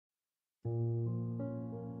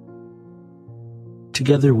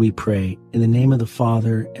Together we pray, in the name of the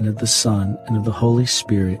Father, and of the Son, and of the Holy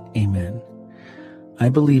Spirit. Amen. I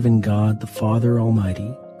believe in God, the Father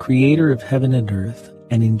Almighty, creator of heaven and earth,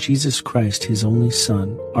 and in Jesus Christ, his only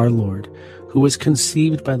Son, our Lord, who was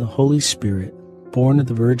conceived by the Holy Spirit, born of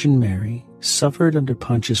the Virgin Mary, suffered under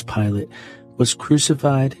Pontius Pilate, was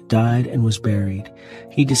crucified, died, and was buried.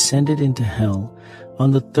 He descended into hell. On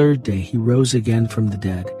the third day he rose again from the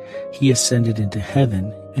dead. He ascended into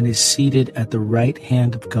heaven and is seated at the right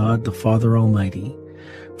hand of God the Father Almighty.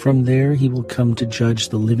 From there he will come to judge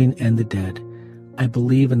the living and the dead. I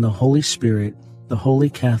believe in the Holy Spirit, the Holy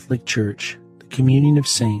Catholic Church, the communion of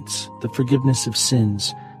saints, the forgiveness of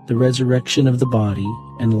sins, the resurrection of the body,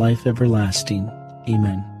 and life everlasting.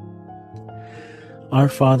 Amen. Our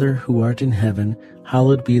Father, who art in heaven,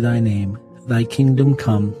 hallowed be thy name. Thy kingdom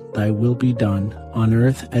come, thy will be done, on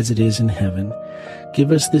earth as it is in heaven.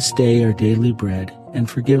 Give us this day our daily bread, and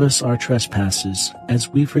forgive us our trespasses, as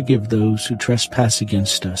we forgive those who trespass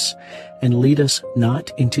against us. And lead us not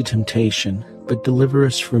into temptation, but deliver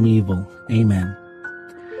us from evil. Amen.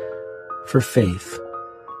 For faith.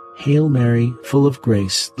 Hail Mary, full of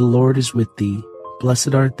grace, the Lord is with thee.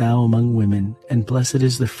 Blessed art thou among women, and blessed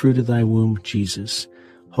is the fruit of thy womb, Jesus.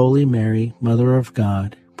 Holy Mary, Mother of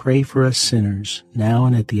God, pray for us sinners, now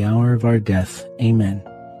and at the hour of our death. Amen.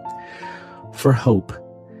 For hope.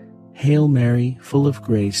 Hail Mary, full of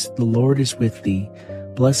grace, the Lord is with thee.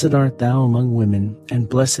 Blessed art thou among women, and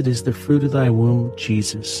blessed is the fruit of thy womb,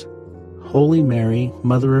 Jesus. Holy Mary,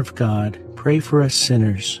 Mother of God, pray for us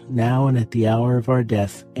sinners, now and at the hour of our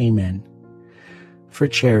death. Amen. For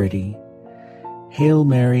charity. Hail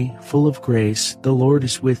Mary, full of grace, the Lord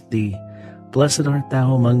is with thee. Blessed art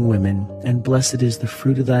thou among women, and blessed is the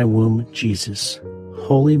fruit of thy womb, Jesus.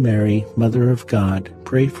 Holy Mary, Mother of God,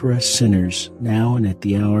 pray for us sinners, now and at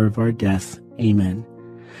the hour of our death. Amen.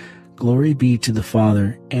 Glory be to the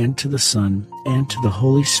Father, and to the Son, and to the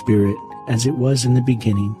Holy Spirit, as it was in the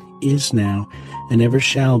beginning, is now, and ever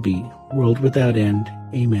shall be, world without end.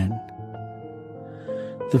 Amen.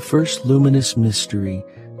 The first luminous mystery,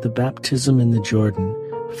 the baptism in the Jordan.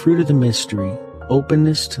 Fruit of the mystery,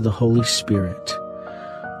 openness to the Holy Spirit.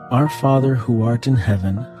 Our Father, who art in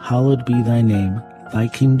heaven, hallowed be thy name. Thy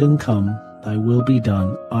kingdom come, thy will be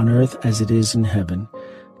done, on earth as it is in heaven.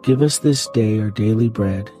 Give us this day our daily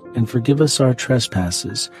bread, and forgive us our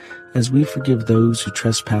trespasses, as we forgive those who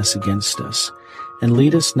trespass against us. And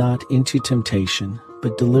lead us not into temptation,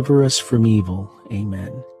 but deliver us from evil.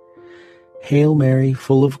 Amen. Hail Mary,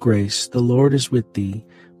 full of grace, the Lord is with thee.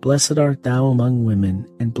 Blessed art thou among women,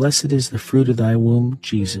 and blessed is the fruit of thy womb,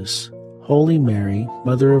 Jesus. Holy Mary,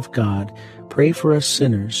 Mother of God, pray for us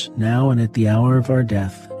sinners, now and at the hour of our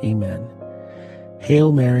death. Amen.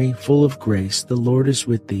 Hail Mary, full of grace, the Lord is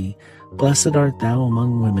with thee. Blessed art thou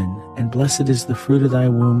among women, and blessed is the fruit of thy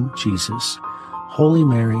womb, Jesus. Holy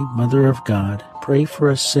Mary, Mother of God, pray for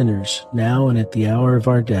us sinners, now and at the hour of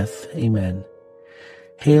our death. Amen.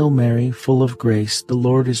 Hail Mary, full of grace, the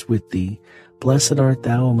Lord is with thee. Blessed art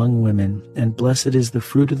thou among women, and blessed is the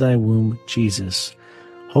fruit of thy womb, Jesus.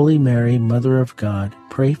 Holy Mary, Mother of God,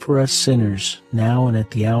 pray for us sinners, now and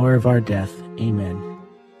at the hour of our death. Amen.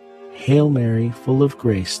 Hail Mary, full of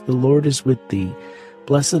grace, the Lord is with thee.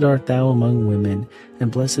 Blessed art thou among women,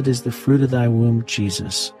 and blessed is the fruit of thy womb,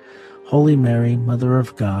 Jesus. Holy Mary, Mother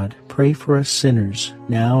of God, pray for us sinners,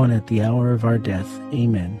 now and at the hour of our death.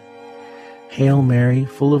 Amen. Hail Mary,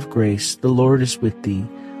 full of grace, the Lord is with thee.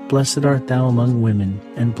 Blessed art thou among women,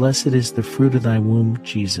 and blessed is the fruit of thy womb,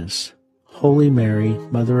 Jesus. Holy Mary,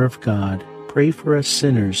 Mother of God, pray for us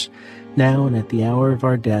sinners, now and at the hour of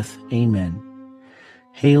our death. Amen.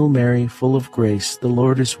 Hail Mary, full of grace, the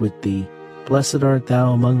Lord is with thee. Blessed art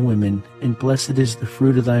thou among women, and blessed is the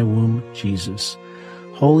fruit of thy womb, Jesus.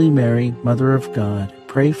 Holy Mary, Mother of God,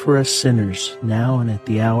 pray for us sinners, now and at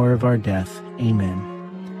the hour of our death.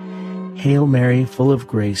 Amen. Hail Mary, full of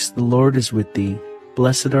grace, the Lord is with thee.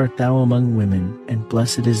 Blessed art thou among women, and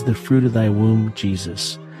blessed is the fruit of thy womb,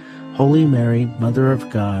 Jesus. Holy Mary, Mother of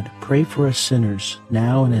God, pray for us sinners,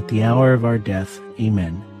 now and at the hour of our death.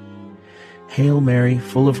 Amen. Hail Mary,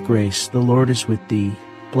 full of grace, the Lord is with thee.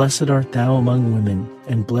 Blessed art thou among women,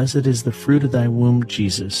 and blessed is the fruit of thy womb,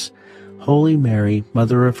 Jesus. Holy Mary,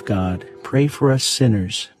 Mother of God, pray for us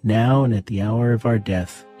sinners, now and at the hour of our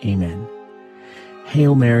death. Amen.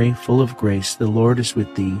 Hail Mary, full of grace, the Lord is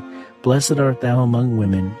with thee. Blessed art thou among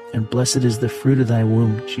women, and blessed is the fruit of thy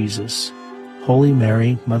womb, Jesus. Holy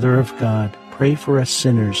Mary, Mother of God, pray for us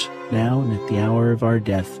sinners, now and at the hour of our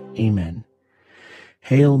death. Amen.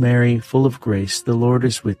 Hail Mary, full of grace, the Lord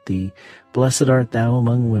is with thee. Blessed art thou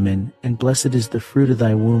among women, and blessed is the fruit of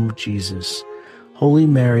thy womb, Jesus. Holy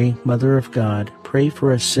Mary, Mother of God, pray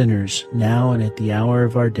for us sinners, now and at the hour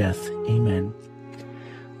of our death. Amen.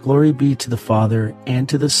 Glory be to the Father, and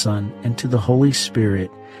to the Son, and to the Holy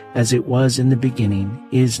Spirit, as it was in the beginning,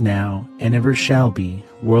 is now, and ever shall be,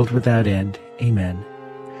 world without end. Amen.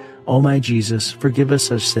 O my Jesus, forgive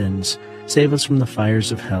us our sins, save us from the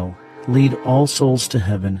fires of hell, lead all souls to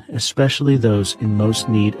heaven, especially those in most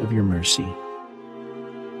need of your mercy.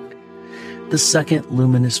 The second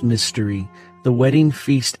luminous mystery, the wedding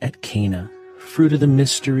feast at Cana, fruit of the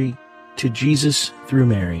mystery, to Jesus through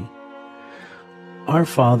Mary. Our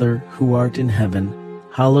Father, who art in heaven,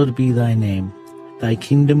 hallowed be thy name. Thy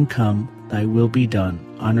kingdom come, thy will be done,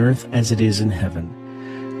 on earth as it is in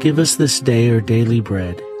heaven. Give us this day our daily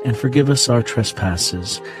bread, and forgive us our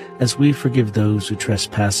trespasses, as we forgive those who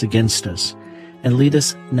trespass against us. And lead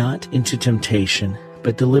us not into temptation,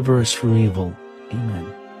 but deliver us from evil.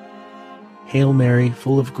 Amen. Hail Mary,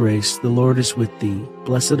 full of grace, the Lord is with thee.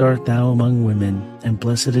 Blessed art thou among women, and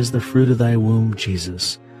blessed is the fruit of thy womb,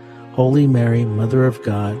 Jesus. Holy Mary, Mother of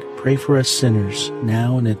God, pray for us sinners,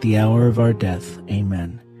 now and at the hour of our death.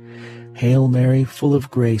 Amen. Hail Mary, full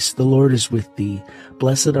of grace, the Lord is with thee.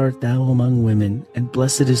 Blessed art thou among women, and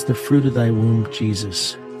blessed is the fruit of thy womb,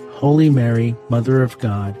 Jesus. Holy Mary, Mother of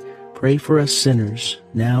God, pray for us sinners,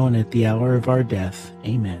 now and at the hour of our death.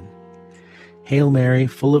 Amen. Hail Mary,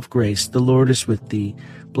 full of grace, the Lord is with thee.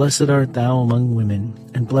 Blessed art thou among women,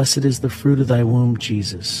 and blessed is the fruit of thy womb,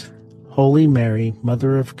 Jesus. Holy Mary,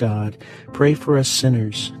 Mother of God, pray for us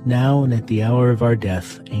sinners, now and at the hour of our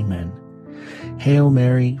death. Amen. Hail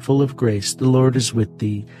Mary, full of grace, the Lord is with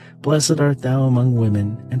thee. Blessed art thou among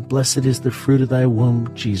women, and blessed is the fruit of thy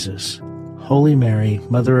womb, Jesus. Holy Mary,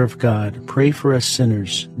 Mother of God, pray for us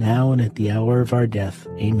sinners, now and at the hour of our death.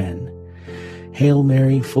 Amen. Hail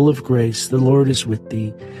Mary, full of grace, the Lord is with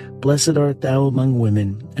thee. Blessed art thou among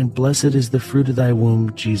women, and blessed is the fruit of thy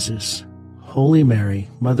womb, Jesus. Holy Mary,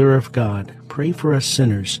 Mother of God, pray for us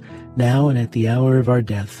sinners, now and at the hour of our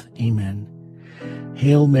death. Amen.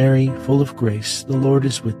 Hail Mary, full of grace, the Lord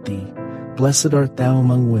is with thee. Blessed art thou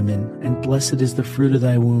among women, and blessed is the fruit of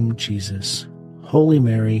thy womb, Jesus. Holy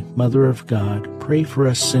Mary, Mother of God, pray for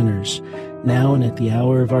us sinners, now and at the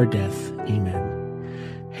hour of our death. Amen.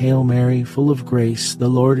 Hail Mary, full of grace, the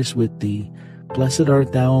Lord is with thee. Blessed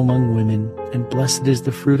art thou among women, and blessed is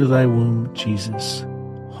the fruit of thy womb, Jesus.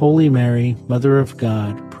 Holy Mary, Mother of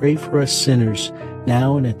God, pray for us sinners,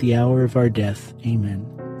 now and at the hour of our death. Amen.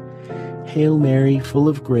 Hail Mary, full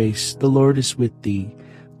of grace, the Lord is with thee.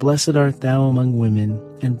 Blessed art thou among women,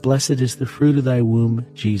 and blessed is the fruit of thy womb,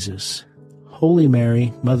 Jesus. Holy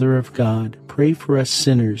Mary, Mother of God, pray for us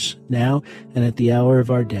sinners, now and at the hour of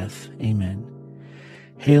our death. Amen.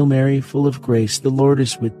 Hail Mary, full of grace, the Lord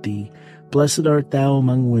is with thee. Blessed art thou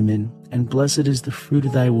among women, and blessed is the fruit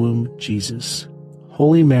of thy womb, Jesus.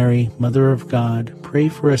 Holy Mary, Mother of God, pray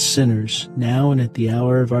for us sinners, now and at the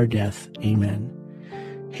hour of our death. Amen.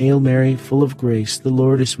 Hail Mary, full of grace, the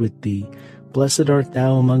Lord is with thee. Blessed art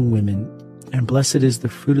thou among women, and blessed is the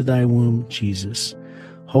fruit of thy womb, Jesus.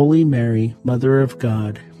 Holy Mary, Mother of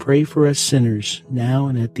God, pray for us sinners, now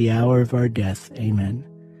and at the hour of our death. Amen.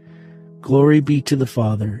 Glory be to the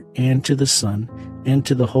Father, and to the Son, and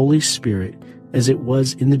to the Holy Spirit, as it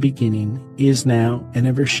was in the beginning, is now, and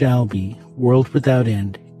ever shall be, world without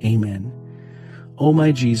end. Amen. O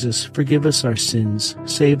my Jesus, forgive us our sins,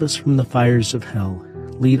 save us from the fires of hell,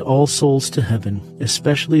 lead all souls to heaven,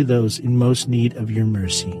 especially those in most need of your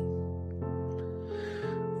mercy.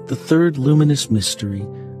 The third luminous mystery,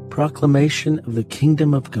 proclamation of the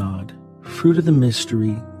kingdom of God, fruit of the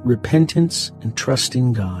mystery, repentance and trust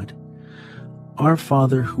in God. Our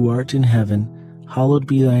Father, who art in heaven, hallowed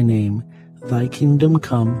be thy name. Thy kingdom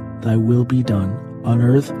come, thy will be done, on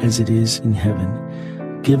earth as it is in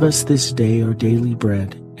heaven. Give us this day our daily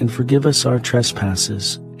bread, and forgive us our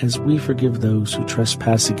trespasses, as we forgive those who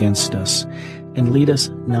trespass against us. And lead us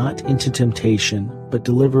not into temptation, but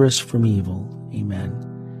deliver us from evil. Amen.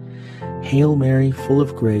 Hail Mary, full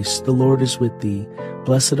of grace, the Lord is with thee.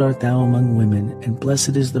 Blessed art thou among women, and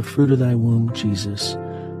blessed is the fruit of thy womb, Jesus.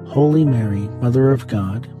 Holy Mary, Mother of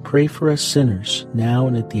God, pray for us sinners, now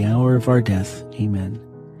and at the hour of our death. Amen.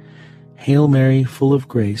 Hail Mary, full of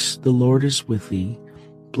grace, the Lord is with thee.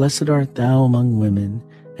 Blessed art thou among women,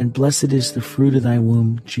 and blessed is the fruit of thy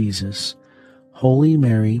womb, Jesus. Holy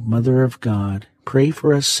Mary, Mother of God, pray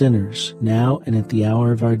for us sinners, now and at the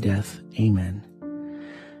hour of our death. Amen.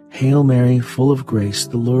 Hail Mary, full of grace,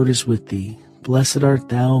 the Lord is with thee. Blessed art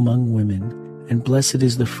thou among women, and blessed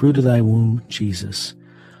is the fruit of thy womb, Jesus.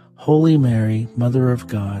 Holy Mary, Mother of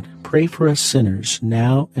God, pray for us sinners,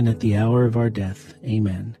 now and at the hour of our death.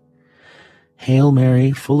 Amen. Hail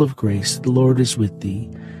Mary, full of grace, the Lord is with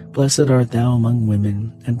thee. Blessed art thou among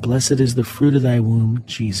women, and blessed is the fruit of thy womb,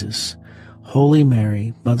 Jesus. Holy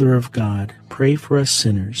Mary, Mother of God, pray for us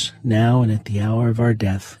sinners, now and at the hour of our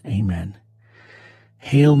death. Amen.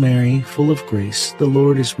 Hail Mary, full of grace, the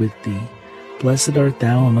Lord is with thee. Blessed art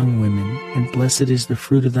thou among women, and blessed is the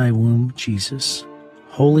fruit of thy womb, Jesus.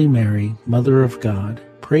 Holy Mary, Mother of God,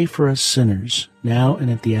 pray for us sinners, now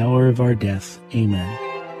and at the hour of our death. Amen.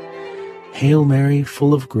 Hail Mary,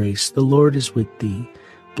 full of grace, the Lord is with thee.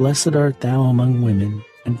 Blessed art thou among women,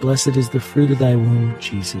 and blessed is the fruit of thy womb,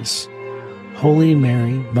 Jesus. Holy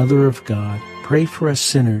Mary, Mother of God, pray for us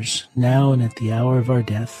sinners, now and at the hour of our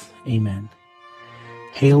death. Amen.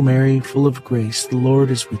 Hail Mary, full of grace, the Lord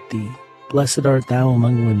is with thee. Blessed art thou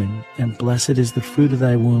among women, and blessed is the fruit of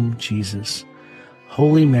thy womb, Jesus.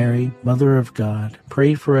 Holy Mary, Mother of God,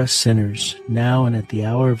 pray for us sinners, now and at the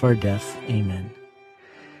hour of our death. Amen.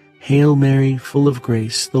 Hail Mary, full of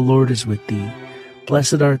grace, the Lord is with thee.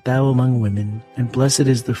 Blessed art thou among women, and blessed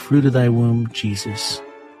is the fruit of thy womb, Jesus.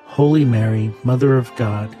 Holy Mary, Mother of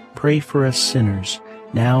God, pray for us sinners,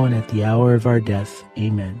 now and at the hour of our death.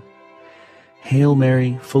 Amen. Hail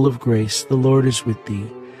Mary, full of grace, the Lord is with thee.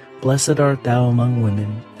 Blessed art thou among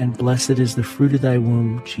women, and blessed is the fruit of thy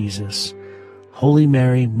womb, Jesus. Holy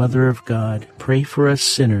Mary, Mother of God, pray for us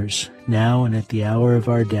sinners, now and at the hour of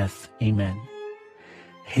our death. Amen.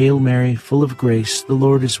 Hail Mary, full of grace, the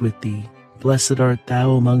Lord is with thee. Blessed art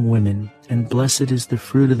thou among women, and blessed is the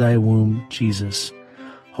fruit of thy womb, Jesus.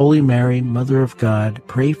 Holy Mary, Mother of God,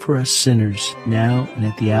 pray for us sinners, now and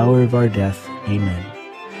at the hour of our death. Amen.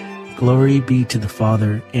 Glory be to the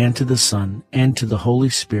Father, and to the Son, and to the Holy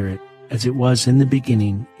Spirit, as it was in the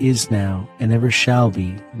beginning, is now, and ever shall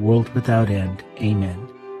be, world without end. Amen.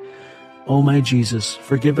 O my Jesus,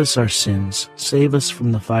 forgive us our sins, save us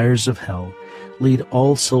from the fires of hell, lead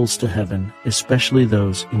all souls to heaven, especially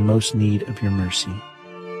those in most need of your mercy.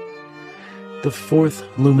 The fourth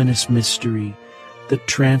luminous mystery, the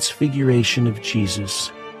transfiguration of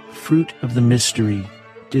Jesus, fruit of the mystery,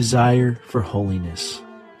 desire for holiness.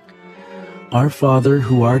 Our Father,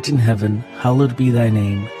 who art in heaven, hallowed be thy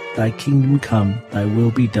name. Thy kingdom come, thy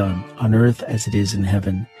will be done, on earth as it is in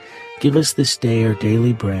heaven. Give us this day our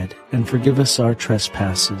daily bread, and forgive us our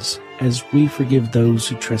trespasses, as we forgive those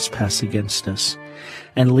who trespass against us.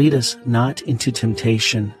 And lead us not into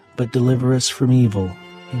temptation, but deliver us from evil.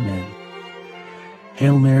 Amen.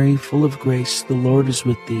 Hail Mary, full of grace, the Lord is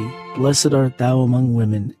with thee. Blessed art thou among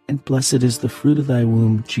women, and blessed is the fruit of thy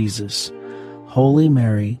womb, Jesus. Holy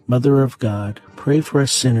Mary, Mother of God, pray for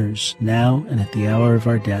us sinners, now and at the hour of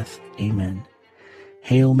our death. Amen.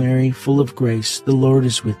 Hail Mary, full of grace, the Lord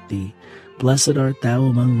is with thee. Blessed art thou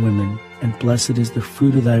among women, and blessed is the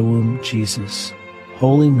fruit of thy womb, Jesus.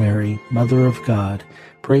 Holy Mary, Mother of God,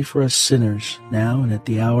 pray for us sinners, now and at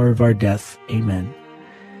the hour of our death. Amen.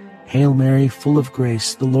 Hail Mary, full of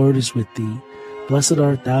grace, the Lord is with thee. Blessed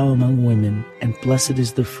art thou among women, and blessed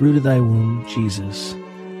is the fruit of thy womb, Jesus.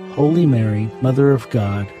 Holy Mary, Mother of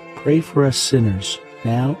God, pray for us sinners,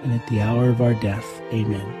 now and at the hour of our death.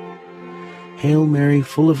 Amen. Hail Mary,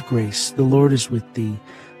 full of grace, the Lord is with thee.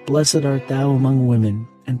 Blessed art thou among women,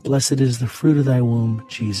 and blessed is the fruit of thy womb,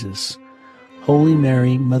 Jesus. Holy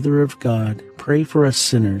Mary, Mother of God, pray for us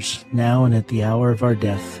sinners, now and at the hour of our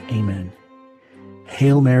death. Amen.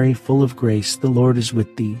 Hail Mary, full of grace, the Lord is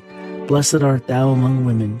with thee. Blessed art thou among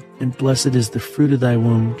women, and blessed is the fruit of thy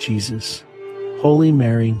womb, Jesus. Holy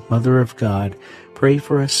Mary, Mother of God, pray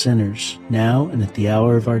for us sinners, now and at the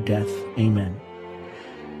hour of our death. Amen.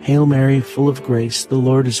 Hail Mary, full of grace, the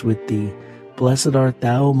Lord is with thee. Blessed art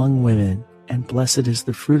thou among women, and blessed is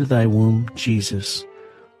the fruit of thy womb, Jesus.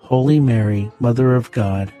 Holy Mary, Mother of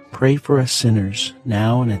God, pray for us sinners,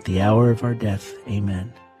 now and at the hour of our death.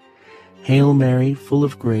 Amen. Hail Mary, full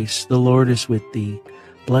of grace, the Lord is with thee.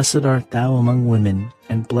 Blessed art thou among women,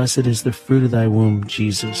 and blessed is the fruit of thy womb,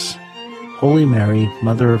 Jesus. Holy Mary,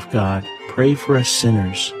 Mother of God, pray for us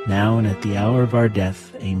sinners, now and at the hour of our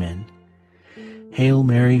death. Amen. Hail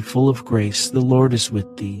Mary, full of grace, the Lord is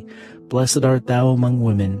with thee. Blessed art thou among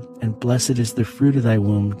women, and blessed is the fruit of thy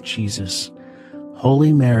womb, Jesus.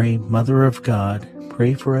 Holy Mary, Mother of God,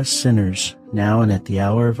 pray for us sinners, now and at the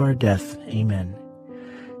hour of our death. Amen.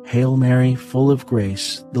 Hail Mary, full of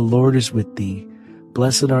grace, the Lord is with thee.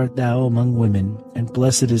 Blessed art thou among women, and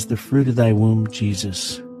blessed is the fruit of thy womb,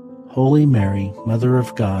 Jesus. Holy Mary, Mother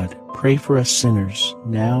of God, pray for us sinners,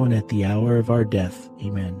 now and at the hour of our death.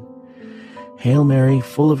 Amen. Hail Mary,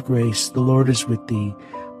 full of grace, the Lord is with thee.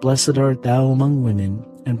 Blessed art thou among women,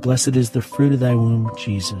 and blessed is the fruit of thy womb,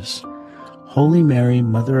 Jesus. Holy Mary,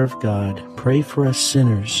 Mother of God, pray for us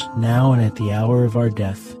sinners, now and at the hour of our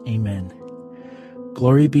death. Amen.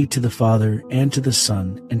 Glory be to the Father, and to the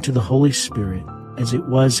Son, and to the Holy Spirit, as it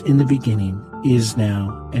was in the beginning, is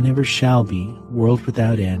now, and ever shall be, world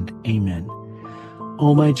without end. Amen.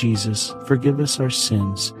 O my Jesus, forgive us our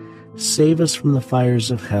sins, save us from the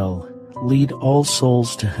fires of hell, lead all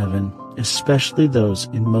souls to heaven, especially those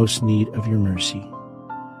in most need of your mercy.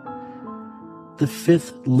 The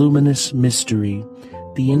fifth luminous mystery,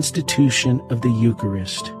 the institution of the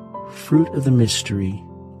Eucharist, fruit of the mystery,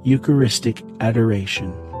 Eucharistic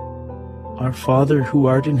adoration. Our Father, who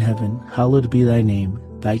art in heaven, hallowed be thy name.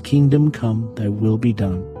 Thy kingdom come, thy will be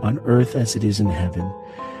done, on earth as it is in heaven.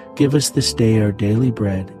 Give us this day our daily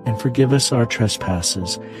bread, and forgive us our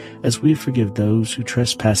trespasses, as we forgive those who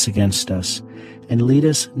trespass against us. And lead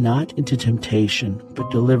us not into temptation, but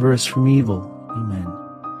deliver us from evil. Amen.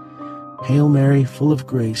 Hail Mary, full of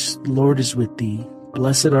grace, the Lord is with thee.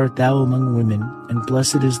 Blessed art thou among women, and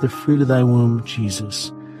blessed is the fruit of thy womb,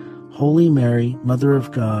 Jesus. Holy Mary, Mother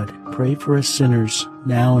of God, pray for us sinners,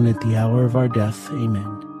 now and at the hour of our death.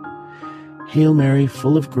 Amen. Hail Mary,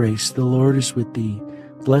 full of grace, the Lord is with thee.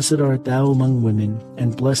 Blessed art thou among women,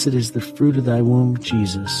 and blessed is the fruit of thy womb,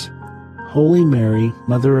 Jesus. Holy Mary,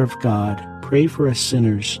 Mother of God, pray for us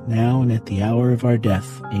sinners, now and at the hour of our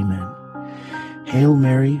death. Amen. Hail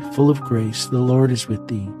Mary, full of grace, the Lord is with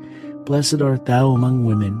thee. Blessed art thou among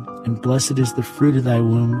women, and blessed is the fruit of thy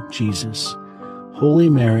womb, Jesus. Holy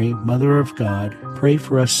Mary, Mother of God, pray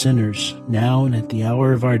for us sinners, now and at the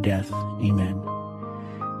hour of our death. Amen.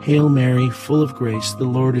 Hail Mary, full of grace, the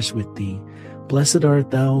Lord is with thee. Blessed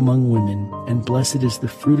art thou among women, and blessed is the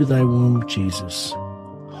fruit of thy womb, Jesus.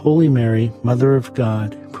 Holy Mary, Mother of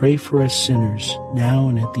God, pray for us sinners, now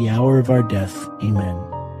and at the hour of our death. Amen.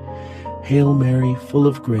 Hail Mary, full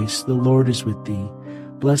of grace, the Lord is with thee.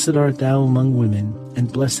 Blessed art thou among women,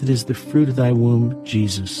 and blessed is the fruit of thy womb,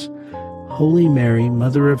 Jesus. Holy Mary,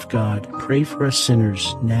 Mother of God, pray for us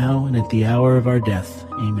sinners, now and at the hour of our death.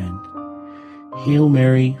 Amen. Hail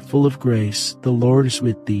Mary, full of grace, the Lord is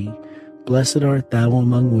with thee. Blessed art thou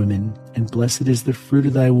among women, and blessed is the fruit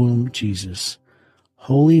of thy womb, Jesus.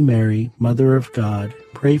 Holy Mary, Mother of God,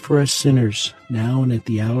 pray for us sinners, now and at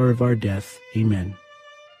the hour of our death. Amen.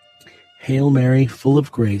 Hail Mary, full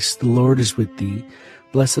of grace, the Lord is with thee.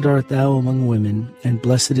 Blessed art thou among women, and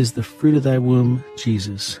blessed is the fruit of thy womb,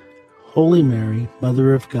 Jesus. Holy Mary,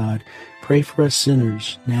 Mother of God, pray for us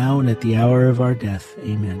sinners, now and at the hour of our death.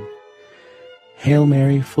 Amen. Hail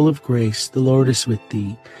Mary, full of grace, the Lord is with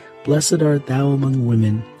thee. Blessed art thou among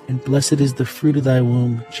women, and blessed is the fruit of thy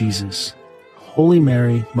womb, Jesus. Holy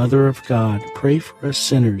Mary, Mother of God, pray for us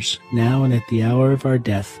sinners, now and at the hour of our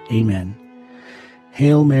death. Amen.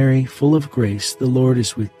 Hail Mary, full of grace, the Lord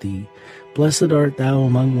is with thee. Blessed art thou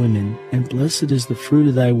among women, and blessed is the fruit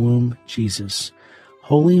of thy womb, Jesus.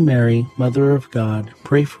 Holy Mary, Mother of God,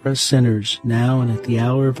 pray for us sinners, now and at the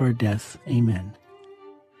hour of our death. Amen.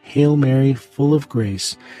 Hail Mary, full of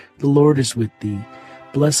grace, the Lord is with thee.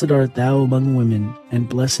 Blessed art thou among women, and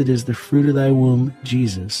blessed is the fruit of thy womb,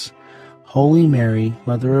 Jesus. Holy Mary,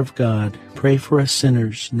 Mother of God, pray for us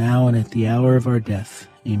sinners, now and at the hour of our death.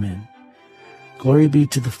 Amen. Glory be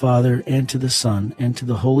to the Father, and to the Son, and to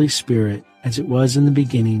the Holy Spirit, as it was in the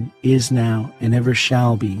beginning, is now, and ever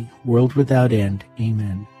shall be, world without end.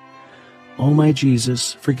 Amen. O my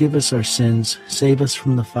Jesus, forgive us our sins, save us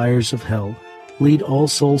from the fires of hell, lead all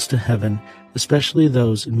souls to heaven, especially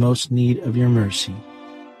those in most need of your mercy.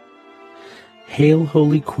 Hail,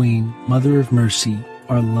 Holy Queen, Mother of Mercy,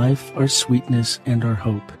 our life, our sweetness, and our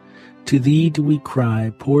hope. To thee do we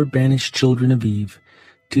cry, poor banished children of Eve.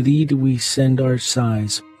 To thee do we send our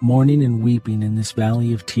sighs, mourning and weeping in this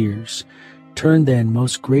valley of tears. Turn then,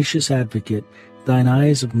 most gracious Advocate, thine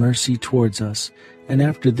eyes of mercy towards us, and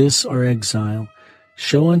after this our exile,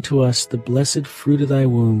 show unto us the blessed fruit of thy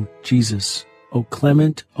womb, Jesus. O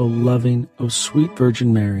clement, O loving, O sweet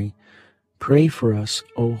Virgin Mary, pray for us,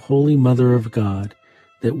 O Holy Mother of God,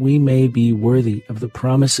 that we may be worthy of the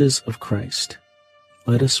promises of Christ.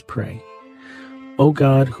 Let us pray. O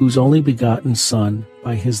God, whose only begotten Son,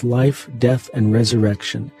 by his life, death, and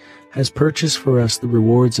resurrection, has purchased for us the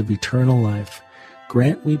rewards of eternal life,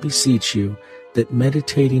 grant, we beseech you, that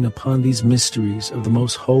meditating upon these mysteries of the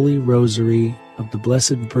most holy Rosary of the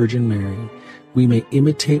Blessed Virgin Mary, we may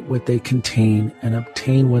imitate what they contain and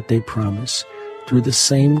obtain what they promise, through the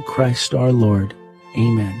same Christ our Lord.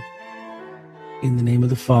 Amen. In the name of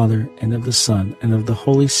the Father, and of the Son, and of the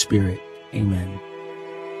Holy Spirit. Amen.